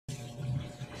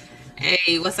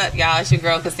Hey, what's up, y'all? It's your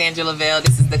girl Cassandra Lavelle.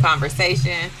 This is the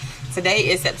conversation. Today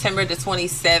is September the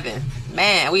 27th.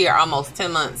 Man, we are almost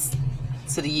 10 months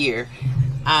to the year.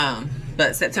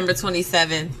 But September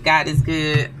 27th, God is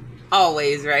good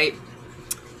always, right?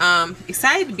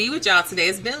 Excited to be with y'all today.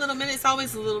 It's been a little minute. It's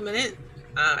always a little minute.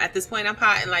 At this point, I'm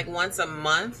potting like once a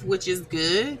month, which is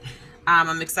good.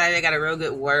 I'm excited. I got a real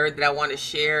good word that I want to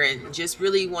share and just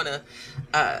really want to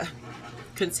uh,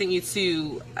 continue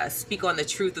to speak on the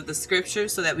truth of the scripture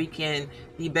so that we can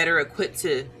be better equipped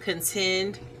to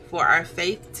contend for our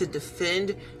faith, to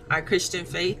defend our Christian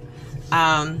faith,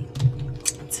 um,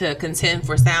 to contend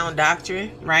for sound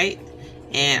doctrine, right?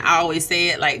 And I always say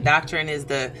it like doctrine is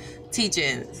the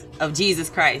teachings of Jesus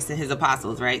Christ and his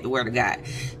apostles, right? The word of God.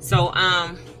 So,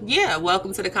 yeah,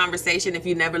 welcome to the conversation. If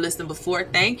you never listened before,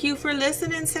 thank you for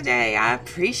listening today. I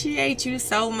appreciate you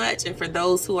so much. And for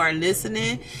those who are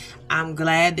listening, I'm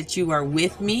glad that you are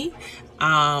with me.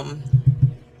 Um,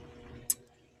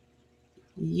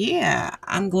 yeah,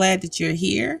 I'm glad that you're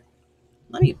here.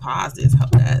 Let me pause this.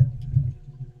 Hold that.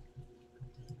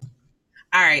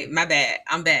 All right, my bad.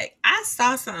 I'm back. I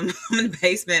saw something I'm in the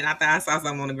basement. I thought I saw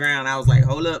something on the ground. I was like,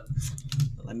 hold up.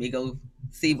 Let me go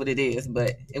see what it is.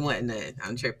 But it wasn't nothing.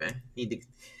 I'm tripping. Need to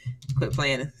quit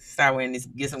playing. Start wearing these,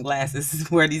 get some glasses,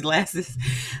 wear these glasses.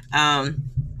 Um,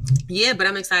 yeah, but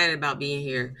I'm excited about being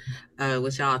here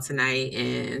with y'all tonight.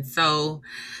 And so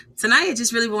tonight I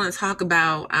just really want to talk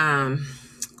about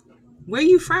where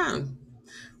you from?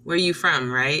 Where you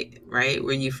from, right? Right?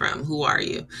 Where you from? Who are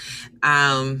you?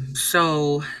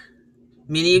 So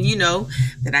many of you know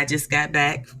that I just got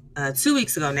back 2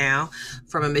 weeks ago now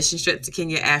from a mission trip to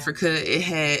Kenya, Africa. It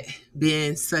had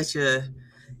been such a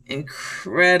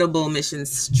incredible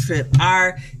missions trip.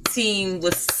 Our team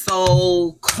was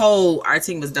so cold. Our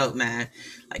team was dope, man.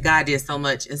 Like God did so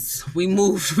much. And we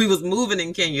moved, we was moving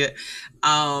in Kenya.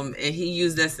 And he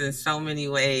used us in so many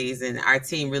ways. And our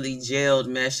team really gelled,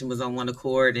 meshed, and was on one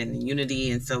accord and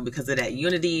unity. And so because of that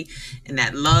unity and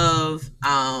that love,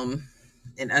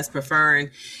 and us preferring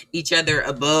each other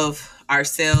above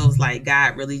ourselves, like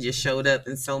God really just showed up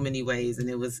in so many ways. And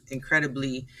it was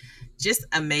incredibly just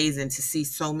amazing to see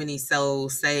so many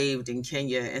souls saved in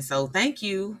Kenya. And so thank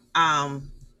you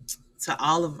to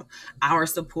all of our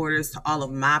supporters, to all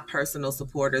of my personal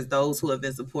supporters, those who have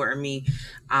been supporting me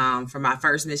from my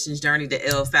first missions journey to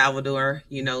El Salvador,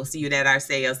 Ciudad Arce,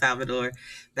 El Salvador,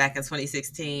 back in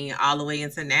 2016, all the way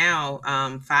into now,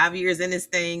 5 years in this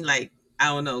thing. Like, I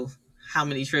don't know how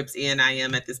many trips in I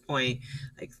am at this point.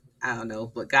 Like, I don't know,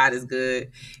 but God is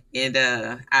good. And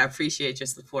I appreciate your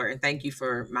support. And thank you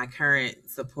for my current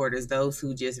supporters, those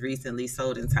who just recently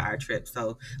sold into our trip.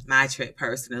 So my trip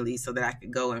personally, so that I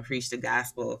could go and preach the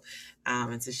gospel,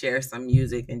 and to share some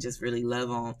music and just really love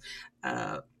on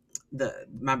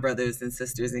my brothers and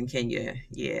sisters in Kenya.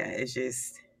 Yeah, it's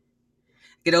just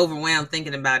get overwhelmed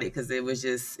thinking about it because it was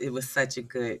such a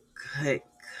good,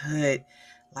 good,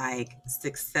 like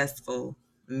successful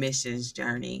missions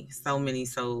journey. So many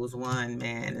souls won,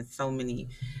 man, and so many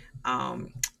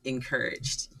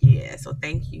encouraged. Yeah, so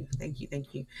thank you.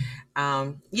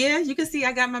 Yeah, you can see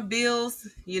I got my bills,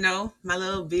 my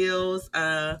little bills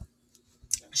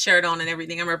shirt on and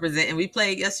everything. I'm representing. We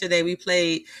played yesterday. We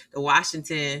played the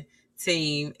Washington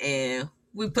team and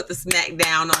we put the smack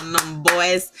down on them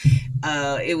boys.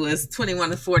 It was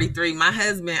 21-43. My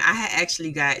husband, I had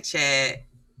actually got Chad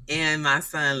and my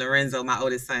son Lorenzo, my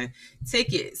oldest son,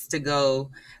 tickets to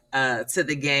go to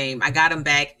the game. I got him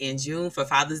back in June for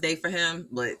Father's Day for him,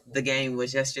 but the game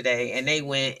was yesterday, and they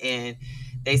went and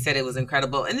they said it was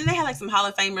incredible. And then they had like some Hall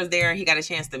of Famers there, and he got a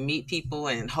chance to meet people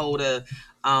and hold a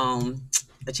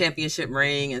championship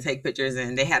ring and take pictures,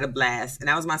 and they had a blast. And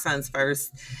that was my son's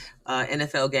first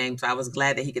NFL game, so I was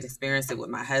glad that he could experience it with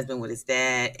my husband, with his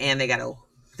dad, and they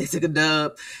took a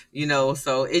dub,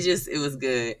 So it was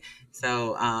good.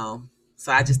 So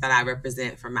I just thought I'd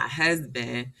represent for my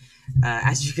husband.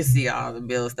 As you can see all the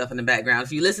Bill stuff in the background.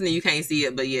 If you listen, you can't see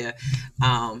it, but yeah,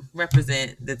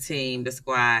 represent the team, the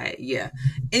squad. Yeah.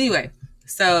 Anyway,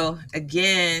 so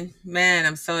again, man,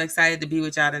 I'm so excited to be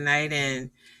with y'all tonight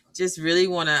and just really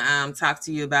want to talk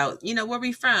to you about, where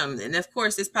we from. And of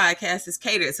course, this podcast is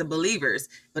catered to believers.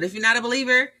 But if you're not a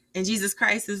believer and Jesus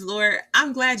Christ is Lord,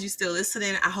 I'm glad you're still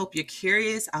listening. I hope you're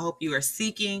curious. I hope you are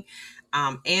seeking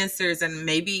answers. And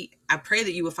maybe I pray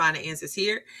that you will find the answers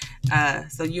here.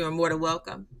 So you are more than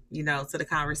welcome, to the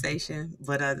conversation.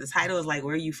 But the title is like,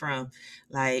 where are you from?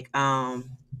 Like, and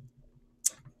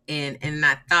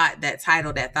I thought that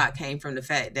thought came from the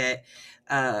fact that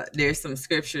there's some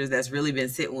scriptures that's really been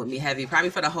sitting with me heavy, probably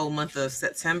for the whole month of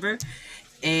September.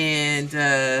 And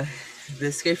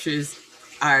the scriptures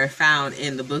are found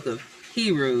in the book of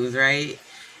Hebrews, right?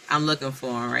 I'm looking for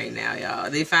them right now, y'all.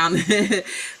 They found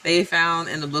they found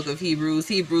in the book of Hebrews,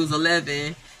 Hebrews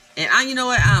 11. And you know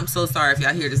what? I'm so sorry if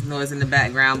y'all hear this noise in the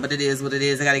background, but it is what it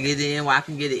is. I gotta get it in while I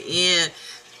can get it in.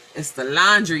 It's the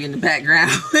laundry in the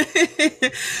background.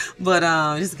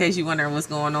 But just in case you're wondering what's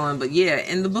going on. But yeah,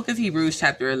 in the book of Hebrews,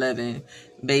 chapter 11,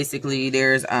 basically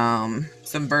there's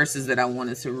some verses that I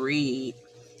wanted to read.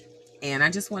 And I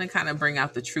just want to kind of bring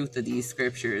out the truth of these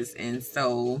scriptures. And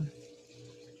so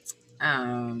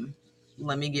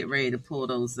let me get ready to pull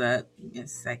those up. Give me a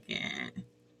second.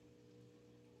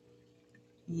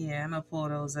 Yeah, I'm gonna pull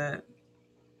those up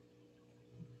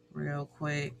real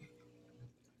quick.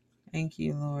 Thank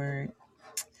you, Lord.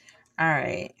 All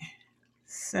right.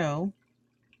 So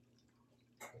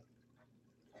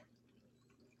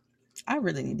I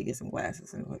really need to get some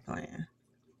glasses and quit playing.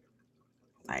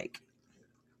 Like,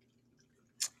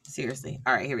 seriously.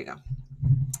 All right, here we go.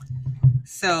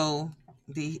 So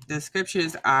the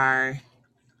scriptures are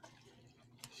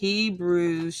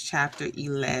Hebrews chapter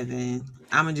 11.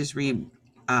 I'm gonna just read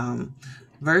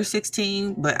verse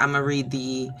 16, but I'm gonna read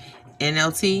the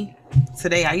NLT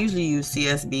today. I usually use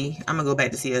CSB. I'm gonna go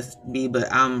back to CSB, but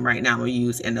right now I'm gonna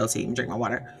use NLT and drink my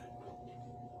water.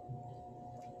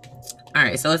 All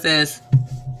right, so it says,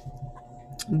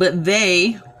 but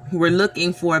they were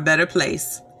looking for a better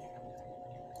place,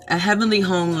 a heavenly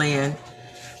homeland.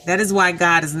 That is why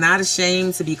God is not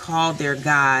ashamed to be called their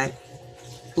God,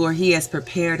 for he has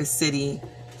prepared a city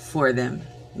for them.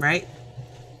 Right?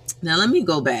 Now, let me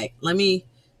go back. We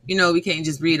can't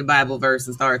just read a Bible verse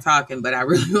and start talking, but I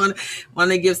really want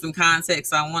to give some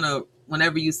context. So I want to,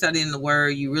 whenever you study in the word,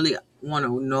 you really want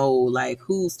to know like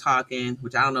who's talking,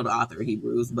 which I don't know the author of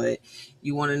Hebrews, but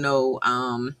you want to know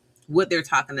what they're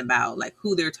talking about, like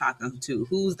who they're talking to,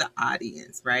 who's the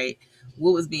audience, right?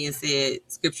 What was being said,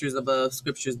 scriptures above,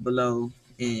 scriptures below,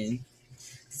 and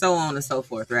so on and so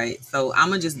forth, right? So I'm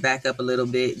gonna just back up a little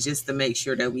bit just to make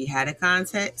sure that we had a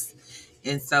context.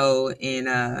 And so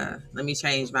let me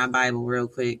change my Bible real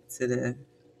quick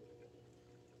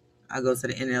I'll go to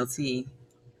the NLT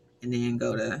and then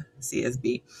go to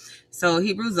CSB. So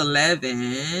Hebrews 11,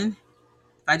 if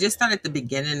I just start at the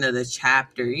beginning of the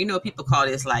chapter, people call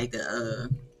this like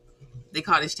they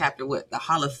call this chapter what? The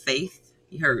Hall of Faith.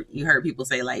 You heard people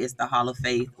say like it's the Hall of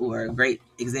Faith or great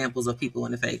examples of people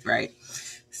in the faith, right?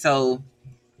 So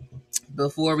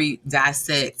before we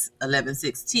dissect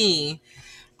 11:16,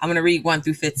 I'm going to read 1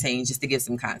 through 15 just to give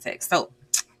some context. So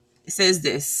it says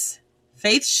this: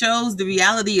 faith shows the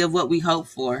reality of what we hope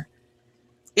for.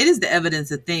 It is the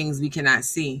evidence of things we cannot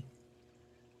see.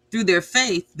 Through their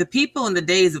faith, the people in the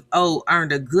days of old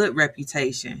earned a good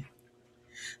reputation.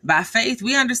 By faith,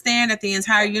 we understand that the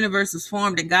entire universe was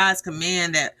formed at God's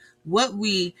command, that what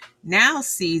we now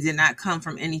see did not come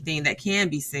from anything that can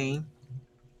be seen.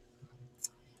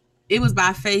 It was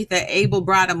by faith that Abel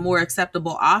brought a more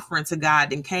acceptable offering to God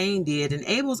than Cain did, and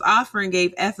Abel's offering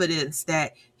gave evidence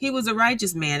that he was a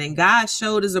righteous man, and God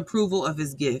showed his approval of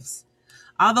his gifts.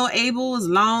 Although Abel is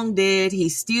long dead, he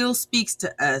still speaks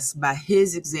to us by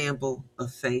his example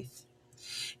of faith.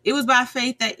 It was by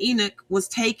faith that Enoch was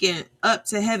taken up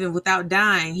to heaven without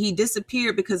dying. He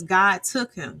disappeared because God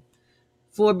took him.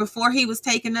 For before he was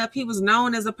taken up, he was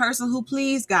known as a person who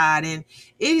pleased God, and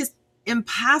it is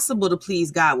impossible to please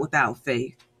God without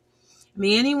faith. I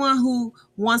mean, anyone who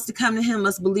wants to come to him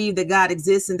must believe that God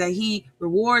exists and that he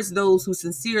rewards those who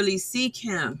sincerely seek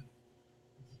him.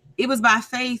 It was by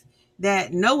faith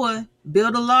that Noah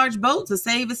built a large boat to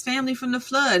save his family from the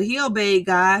flood. He obeyed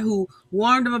God, who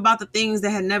warned him about the things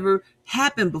that had never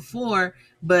happened before.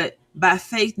 But by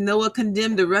faith, Noah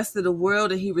condemned the rest of the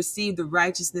world, and he received the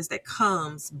righteousness that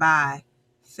comes by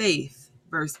faith.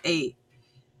 Verse 8.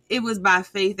 It was by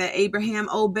faith that Abraham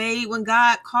obeyed when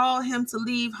God called him to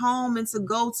leave home and to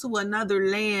go to another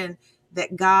land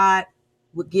that God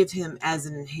would give him as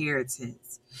an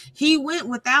inheritance. He went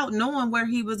without knowing where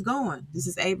he was going. This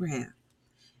is Abraham.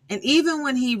 And even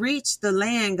when he reached the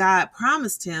land God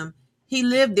promised him, he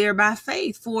lived there by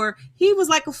faith, for he was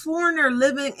like a foreigner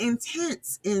living in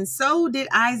tents. And so did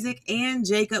Isaac and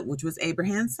Jacob, which was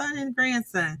Abraham's son and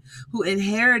grandson, who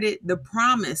inherited the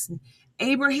promise.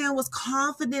 Abraham was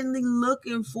confidently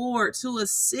looking forward to a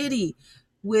city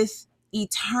with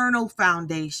eternal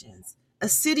foundations, a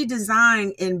city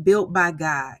designed and built by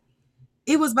God.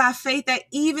 It was by faith that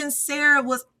even Sarah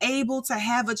was able to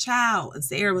have a child, and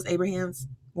Sarah was Abraham's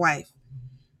wife.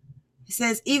 It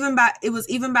says it was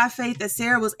even by faith that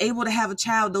Sarah was able to have a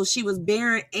child, though she was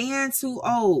barren and too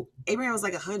old. Abraham was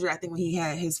like 100, I think, when he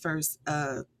had his first,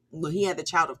 he had the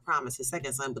child of promise, his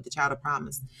second son, but the child of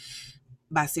promise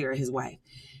by Sarah, his wife.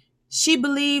 She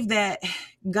believed that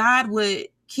God would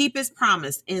keep his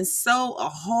promise. And so a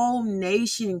whole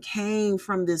nation came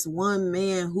from this one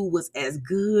man who was as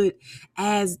good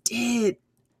as dead.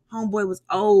 Homeboy was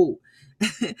old.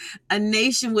 A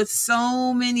nation with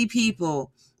so many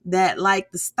people that,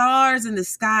 like the stars in the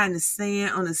sky and the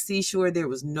sand on the seashore, there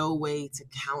was no way to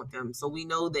count them. So we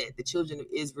know that the children of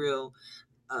Israel,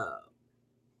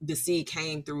 the seed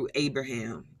came through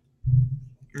Abraham,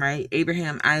 right?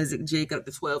 Abraham, Isaac, Jacob,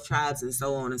 the 12 tribes, and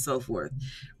so on and so forth,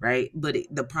 right? But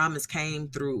the promise came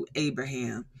through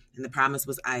Abraham, and the promise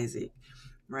was Isaac,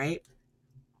 right?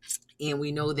 And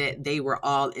we know that they were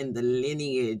all in the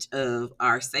lineage of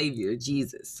our Savior,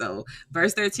 Jesus. So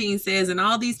verse 13 says, and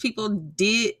all these people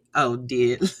all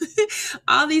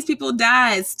these people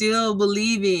died still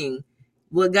believing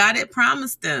what God had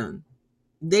promised them.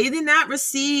 They did not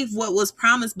receive what was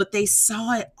promised, but they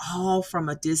saw it all from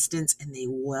a distance and they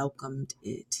welcomed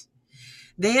it.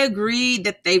 They agreed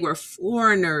that they were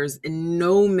foreigners and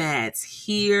nomads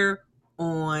here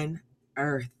on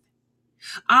earth.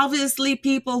 Obviously,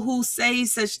 people who say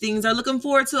such things are looking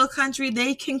forward to a country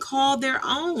they can call their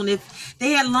own. If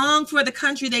they had longed for the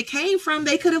country they came from,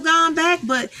 they could have gone back,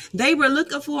 but they were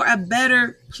looking for a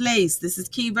better place. This is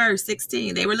key verse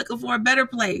 16. They were looking for a better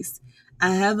place,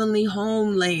 a heavenly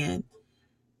homeland.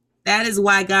 That is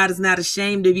why God is not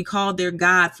ashamed to be called their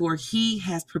God, for he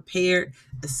has prepared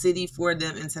a city for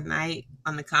them. And tonight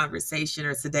on the conversation,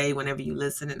 or today, whenever you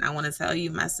listen, and I want to tell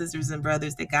you, my sisters and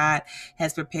brothers, that God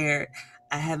has prepared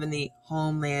a heavenly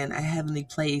homeland, a heavenly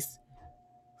place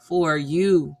for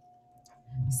you.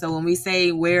 So when we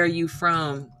say, where are you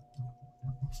from?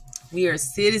 We are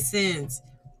citizens.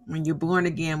 When you're born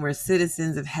again, we're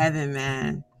citizens of heaven,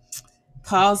 man.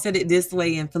 Paul said it this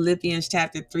way in Philippians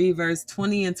chapter 3, verse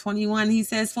 20 and 21. He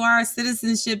says, for our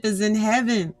citizenship is in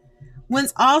heaven,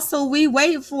 whence also we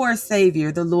wait for a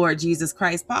Savior, the Lord Jesus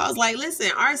Christ. Paul's like, listen,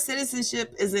 our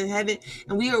citizenship is in heaven,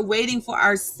 and we are waiting for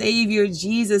our Savior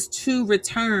Jesus to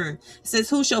return. It says,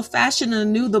 who shall fashion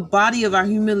anew the body of our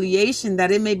humiliation,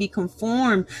 that it may be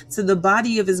conformed to the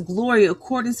body of his glory,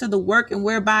 according to the work and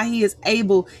whereby he is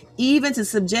able even to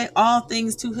subject all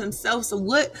things to himself. So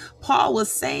what Paul was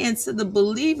saying to the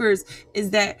believers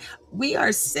is that we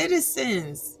are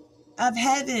citizens of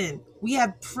heaven. We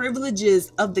have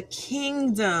privileges of the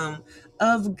kingdom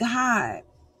of God.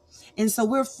 And so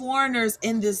we're foreigners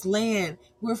in this land.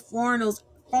 We're foreigners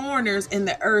in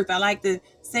the earth. I like to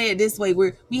say it this way.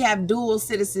 We have dual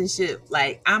citizenship.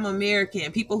 Like, I'm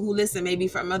American. People who listen maybe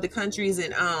from other countries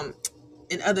and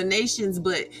in other nations,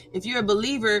 but if you're a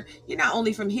believer, you're not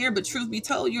only from here, but truth be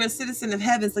told, you're a citizen of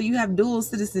heaven. So you have dual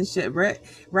citizenship,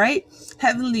 right?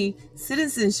 Heavenly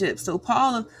citizenship. So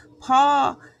Paul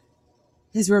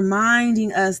is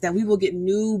reminding us that we will get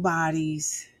new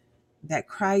bodies, that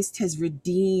Christ has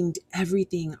redeemed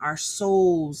everything, our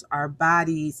souls, our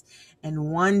bodies,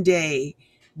 and one day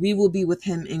we will be with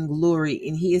him in glory,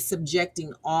 and he is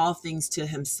subjecting all things to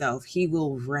himself. He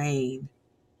will reign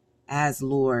as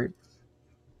Lord.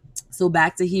 So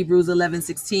back to Hebrews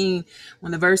 11:16,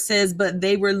 when the verse says, but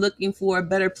they were looking for a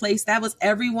better place. That was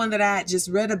everyone that I had just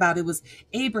read about. It was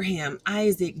Abraham,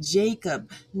 Isaac,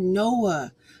 Jacob,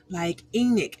 Noah, like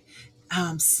Enoch,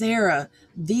 Sarah.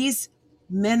 These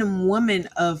men and women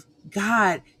of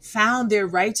God found their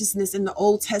righteousness in the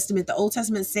Old Testament. The Old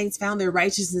Testament saints found their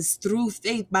righteousness through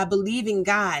faith by believing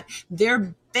God.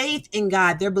 Their faith in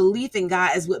God, their belief in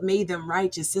God is what made them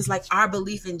righteous. Just like our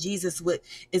belief in Jesus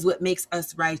is what makes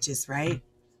us righteous, right?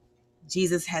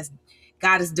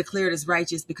 God has declared us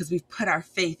righteous because we've put our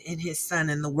faith in his son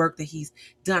and the work that he's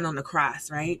done on the cross,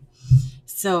 right?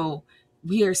 So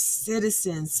we are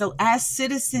citizens. So as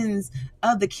citizens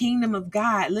of the kingdom of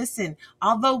God, listen,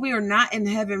 although we are not in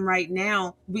heaven right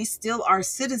now, we still are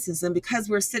citizens. And because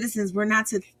we're citizens, we're not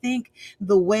to think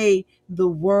the way the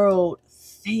world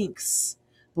thinks,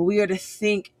 but we are to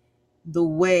think the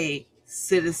way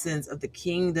citizens of the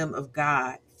kingdom of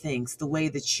God thinks, the way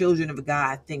the children of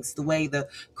God thinks, the way the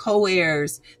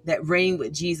co-heirs that reign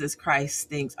with Jesus Christ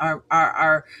thinks.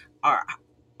 Our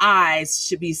eyes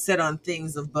should be set on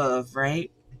things above,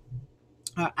 right?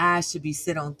 Our eyes should be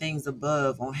set on things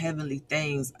above, on heavenly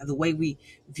things. The way we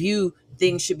view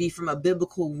things should be from a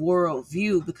biblical world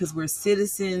view, because we're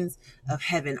citizens of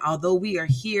heaven. Although we are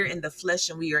here in the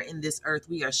flesh and we are in this earth,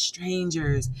 we are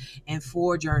strangers and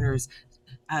foreigners,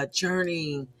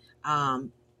 journeying,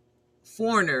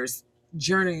 foreigners,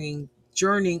 journeying.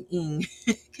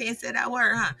 Can't say that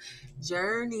word, huh?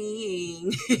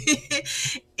 Journeying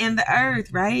in the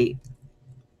earth, right?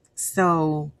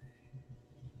 So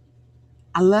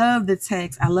I love the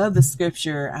text. I love the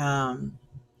scripture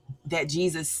that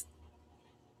Jesus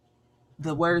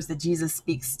the words that Jesus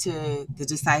speaks to the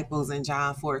disciples in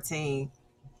John 14.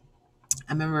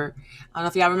 I don't know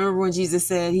if y'all remember when Jesus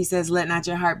said, he says, let not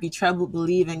your heart be troubled,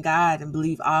 believe in God and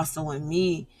believe also in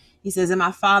me. He says, in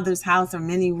my Father's house are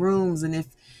many rooms, and if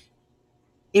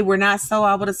it were not so,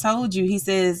 I would have told you.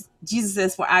 Jesus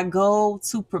says, for I go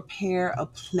to prepare a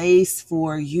place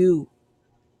for you.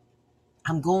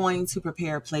 I'm going to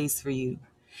prepare a place for you.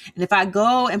 And if I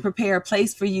go and prepare a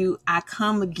place for you, I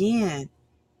come again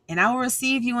and I will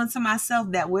receive you unto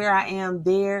myself, that where I am,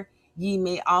 there ye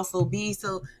may also be.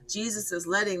 So Jesus is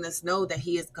letting us know that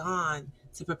he is gone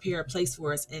to prepare a place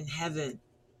for us in heaven.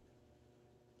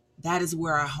 That is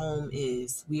where our home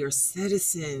is. We are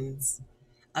citizens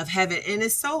of heaven. And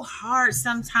it's so hard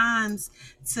sometimes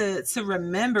to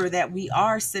remember that we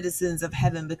are citizens of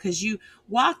heaven, because you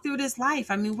walk through this life.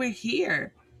 I mean, we're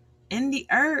here in the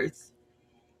earth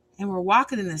and we're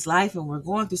walking in this life and we're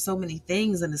going through so many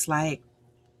things. And it's like,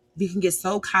 we can get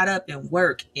so caught up in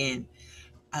work and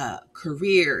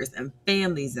careers and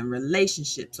families and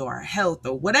relationships or our health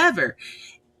or whatever,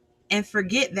 and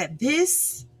forget that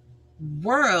this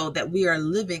world that we are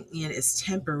living in is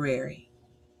temporary.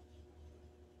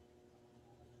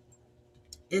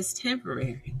 It's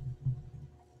temporary,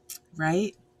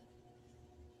 right?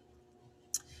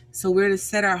 So we're to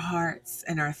set our hearts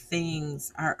and our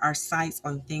things, our sights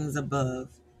on things above,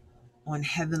 on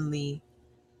heavenly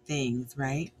things,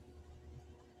 right?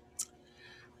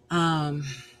 I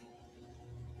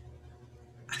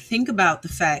think about the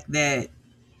fact that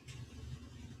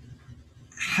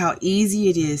how easy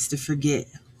it is to forget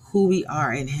who we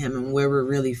are in him and where we're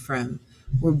really from.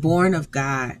 We're born of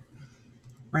God,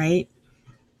 right?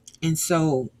 And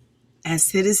so as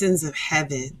citizens of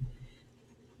heaven,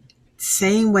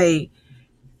 same way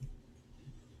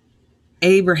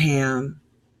Abraham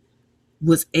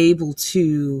was able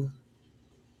to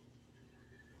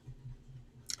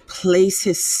place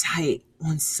his sight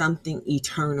on something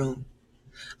eternal.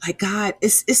 Like God,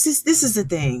 this is the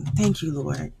thing. Thank you,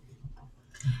 Lord.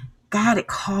 God had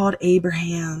called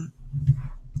Abraham.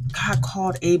 God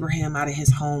called Abraham out of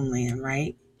his homeland,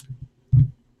 right?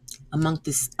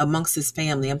 Amongst his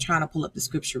family. I'm trying to pull up the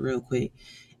scripture real quick.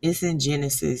 It's in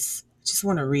Genesis. Just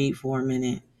want to read for a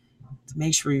minute to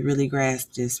make sure we really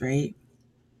grasp this, right?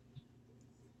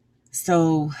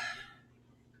 So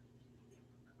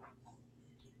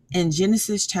in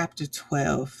Genesis chapter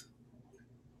 12,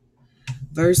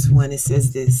 verse 1, it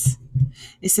says this.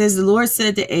 It says, the Lord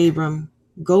said to Abram,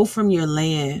 go from your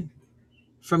land,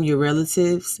 from your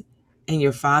relatives and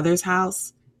your father's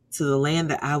house to the land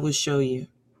that I will show you.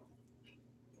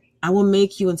 I will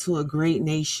make you into a great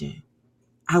nation.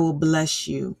 I will bless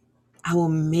you. I will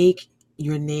make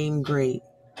your name great,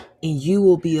 and you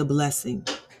will be a blessing.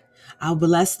 I'll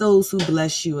bless those who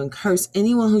bless you and curse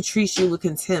anyone who treats you with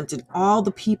contempt, and all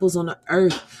the peoples on the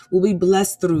earth will be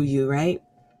blessed through you, right?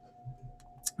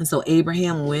 And so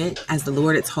Abraham went as the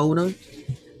Lord had told him,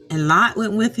 and Lot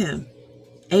went with him.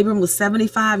 Abram was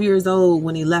 75 years old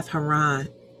when he left Haran.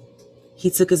 He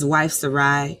took his wife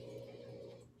Sarai,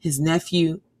 his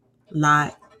nephew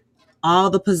Lot, all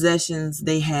the possessions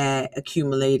they had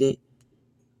accumulated,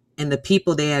 and the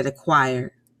people they had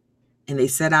acquired, and they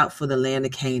set out for the land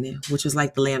of Canaan, which was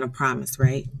like the land of promise,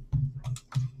 right?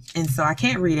 And so I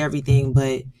can't read everything,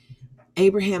 but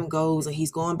Abraham goes and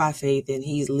he's going by faith and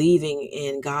he's leaving,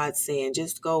 and God's saying,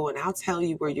 just go and I'll tell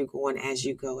you where you're going as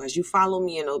you go. As you follow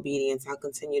me in obedience, I'll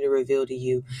continue to reveal to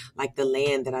you like the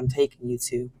land that I'm taking you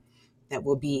to, that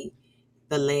will be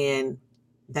the land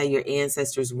that your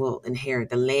ancestors will inherit,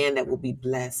 the land that will be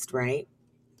blessed, right?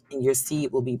 And your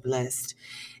seed will be blessed.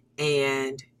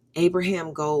 And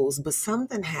Abraham goes, but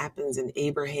something happens in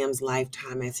Abraham's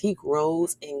lifetime as he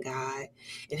grows in God,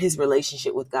 in his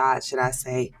relationship with God, should I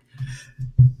say.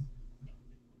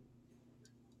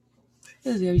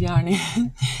 As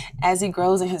he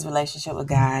grows in his relationship with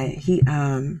God, he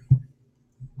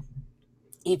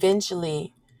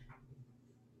eventually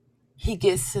he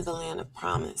gets to the land of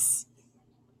promise.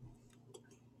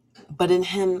 But in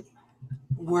him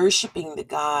worshiping the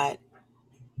God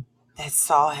that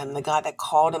saw him, the God that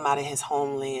called him out of his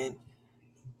homeland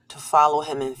to follow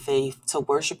him in faith, to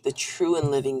worship the true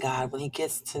and living God, when he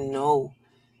gets to know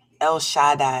El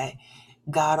Shaddai,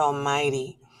 God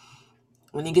Almighty,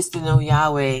 when he gets to know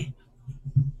Yahweh,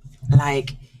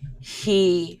 like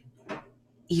he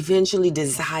eventually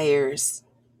desires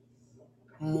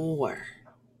more.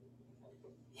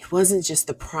 It wasn't just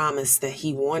the promise that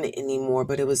he wanted anymore,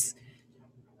 but it was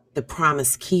the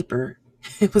promise keeper.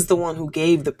 It was the one who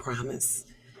gave the promise.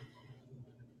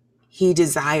 He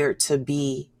desired to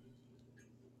be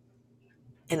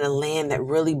in a land that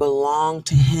really belonged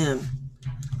to him,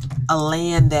 a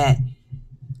land that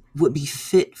would be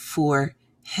fit for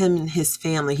him and his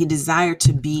family. He desired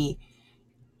to be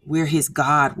where his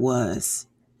God was.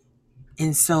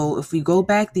 And so if we go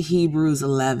back to Hebrews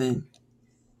 11,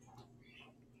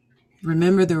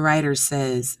 remember the writer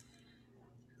says,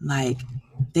 like,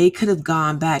 they could have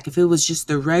gone back. If it was just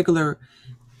the regular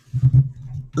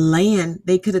land,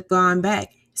 they could have gone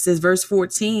back. It says, verse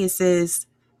 14, it says,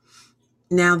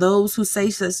 now those who say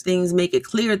such things make it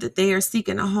clear that they are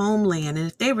seeking a homeland. And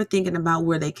if they were thinking about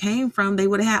where they came from, they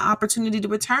would have had opportunity to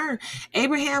return.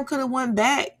 Abraham could have went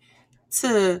back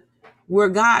to where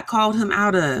God called him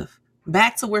out of,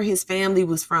 back to where his family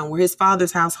was from, where his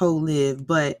father's household lived.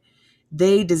 But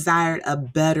they desired a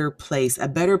better place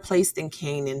than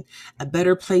Canaan, a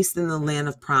better place than the land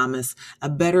of promise, a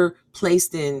better place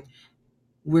than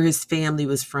where his family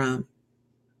was from.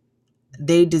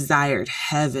 They desired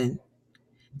heaven.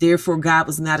 Therefore, God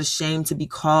was not ashamed to be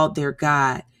called their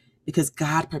God, because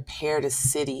God prepared a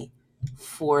city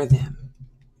for them.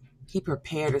 He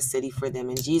prepared a city for them,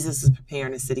 and Jesus is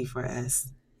preparing a city for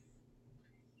us,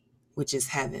 which is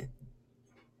heaven.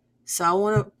 So I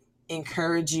want to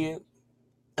encourage you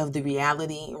of the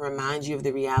reality and remind you of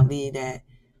the reality that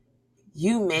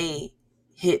you may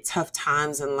hit tough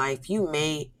times in life. You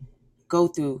may go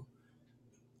through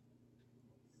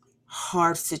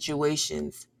hard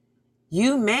situations.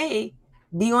 You may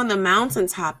be on the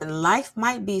mountaintop and life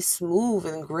might be smooth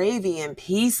and gravy and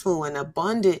peaceful and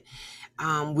abundant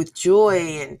with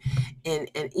joy and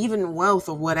even wealth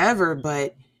or whatever,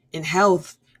 but in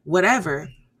health, whatever.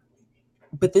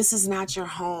 But this is not your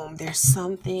home. There's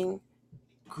something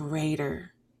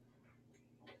greater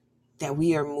that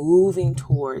we are moving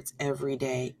towards every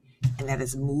day, and that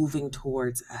is moving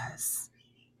towards us.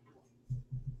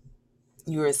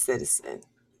 You're a citizen.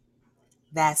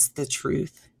 That's the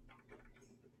truth.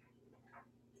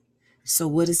 So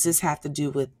what does this have to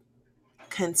do with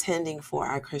contending for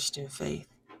our Christian faith?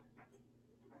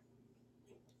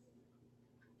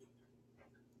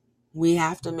 We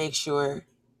have to make sure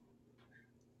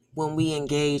when we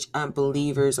engage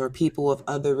unbelievers or people of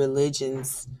other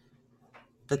religions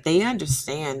that they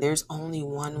understand there's only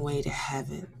one way to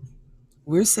heaven.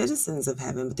 We're citizens of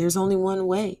heaven, but there's only one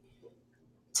way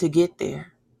to get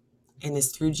there, and it's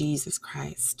through Jesus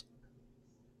Christ.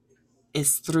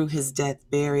 It's through his death,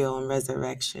 burial, and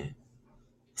resurrection.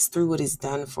 It's through what he's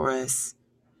done for us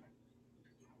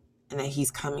and that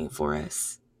he's coming for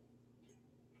us.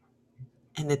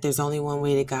 And that there's only one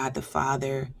way to God the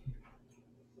Father.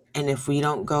 And if they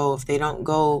don't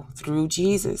go through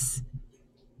Jesus,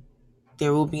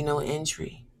 there will be no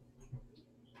entry.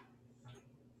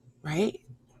 Right?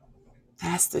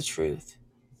 That's the truth.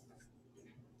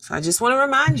 So I just want to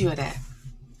remind you of that.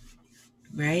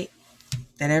 Right?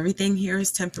 That everything here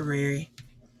is temporary.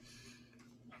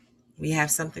 We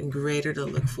have something greater to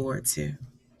look forward to.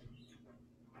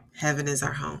 Heaven is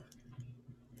our home.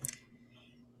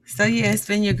 So yeah, it's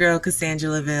been your girl, Cassandra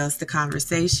Lavelle. It's The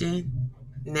Conversation.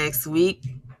 Next week,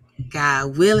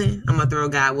 God willing, I'm going to throw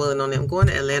God willing on it. I'm going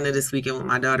to Atlanta this weekend with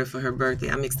my daughter for her birthday.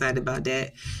 I'm excited about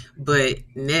that. But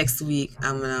next week,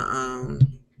 I'm going to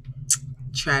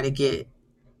try to get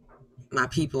my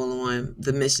people on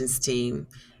the missions team.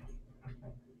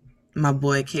 My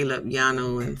boy, Caleb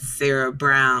Yano and Sarah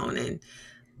Brown and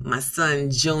my son,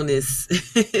 Jonas.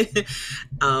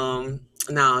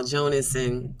 Jonas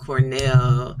and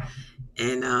Cornell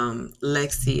and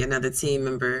Lexi, another team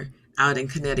member out in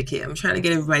Connecticut. I'm trying to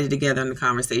get everybody together in the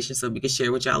conversation so we can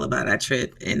share with y'all about our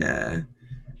trip and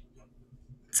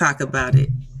talk about it.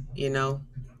 You know,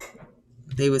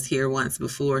 they was here once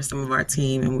before, some of our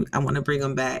team, and I want to bring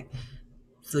them back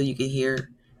so you can hear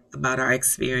about our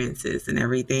experiences and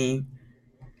everything.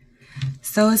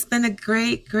 So it's been a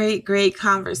great, great, great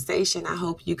conversation. I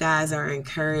hope you guys are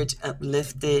encouraged,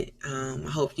 uplifted. I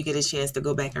hope you get a chance to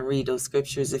go back and read those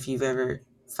scriptures if you've ever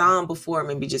saw them before,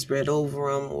 maybe just read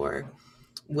over them or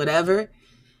whatever.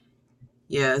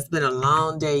 Yeah, it's been a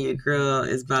long day. Your girl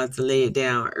is about to lay it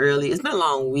down early. It's been a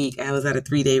long week. I was at a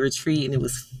 3-day retreat and it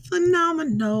was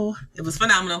phenomenal.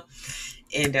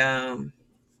 And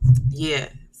yeah,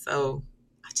 so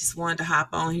I just wanted to hop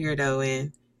on here though,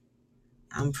 and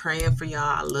I'm praying for y'all.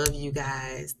 I love you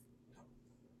guys.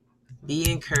 Be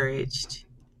encouraged.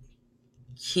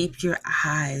 Keep your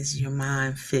eyes, your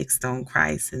mind fixed on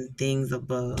Christ and things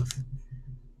above.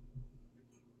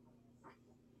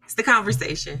 It's The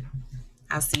Conversation.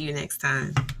 I'll see you next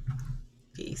time.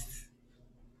 Peace.